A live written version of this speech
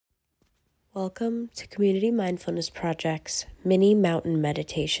Welcome to Community Mindfulness Project's Mini Mountain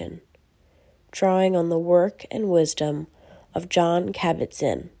Meditation, drawing on the work and wisdom of Jon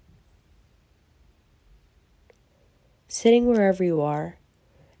Kabat-Zinn. Sitting wherever you are,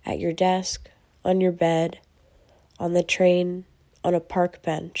 at your desk, on your bed, on the train, on a park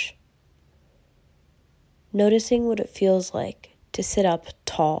bench, noticing what it feels like to sit up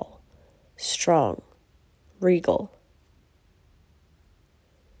tall, strong, regal.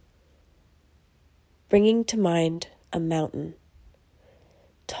 Bringing to mind a mountain,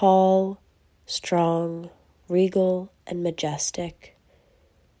 tall, strong, regal, and majestic.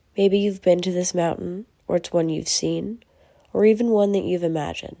 Maybe you've been to this mountain, or it's one you've seen, or even one that you've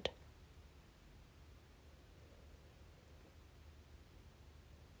imagined.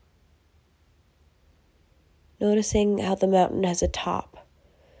 Noticing how the mountain has a top,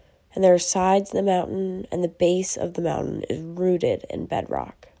 and there are sides of the mountain, and the base of the mountain is rooted in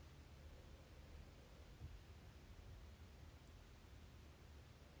bedrock.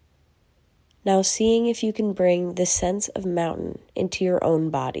 Now seeing if you can bring the sense of mountain into your own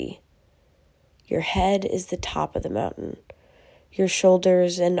body. Your head is the top of the mountain. Your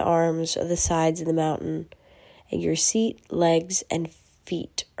shoulders and arms are the sides of the mountain. And your seat, legs, and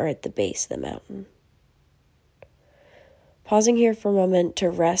feet are at the base of the mountain. Pausing here for a moment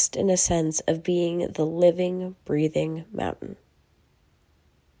to rest in a sense of being the living, breathing mountain.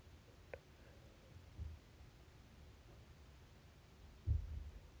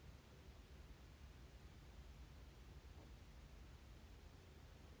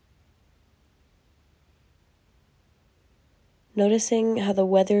 Noticing how the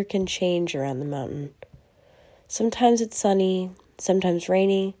weather can change around the mountain. Sometimes it's sunny, sometimes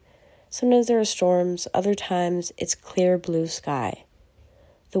rainy, sometimes there are storms, other times it's clear blue sky.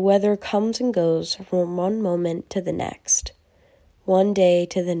 The weather comes and goes from one moment to the next, one day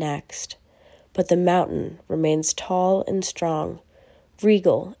to the next, but the mountain remains tall and strong,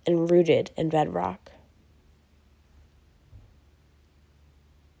 regal and rooted in bedrock.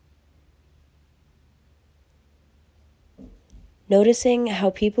 Noticing how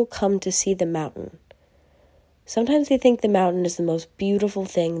people come to see the mountain. Sometimes they think the mountain is the most beautiful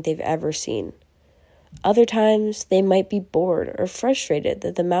thing they've ever seen. Other times they might be bored or frustrated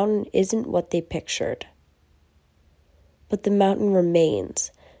that the mountain isn't what they pictured. But the mountain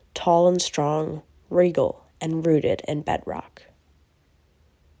remains tall and strong, regal, and rooted in bedrock.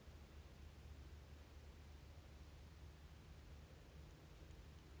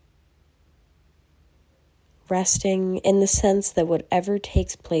 Resting in the sense that whatever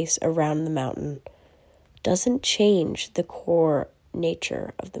takes place around the mountain doesn't change the core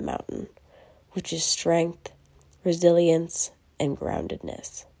nature of the mountain, which is strength, resilience, and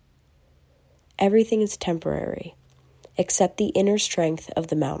groundedness. Everything is temporary, except the inner strength of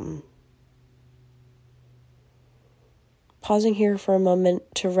the mountain. Pausing here for a moment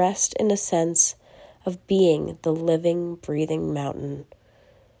to rest in a sense of being the living, breathing mountain,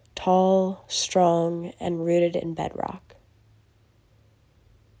 tall, strong, and rooted in bedrock.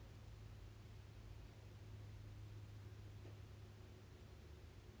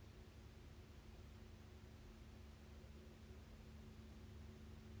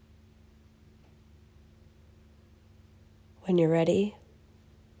 When you're ready,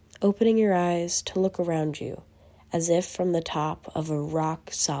 opening your eyes to look around you as if from the top of a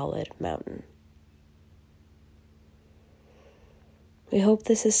rock-solid mountain. We hope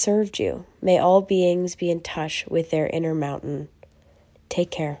this has served you. May all beings be in touch with their inner mountain.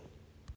 Take care.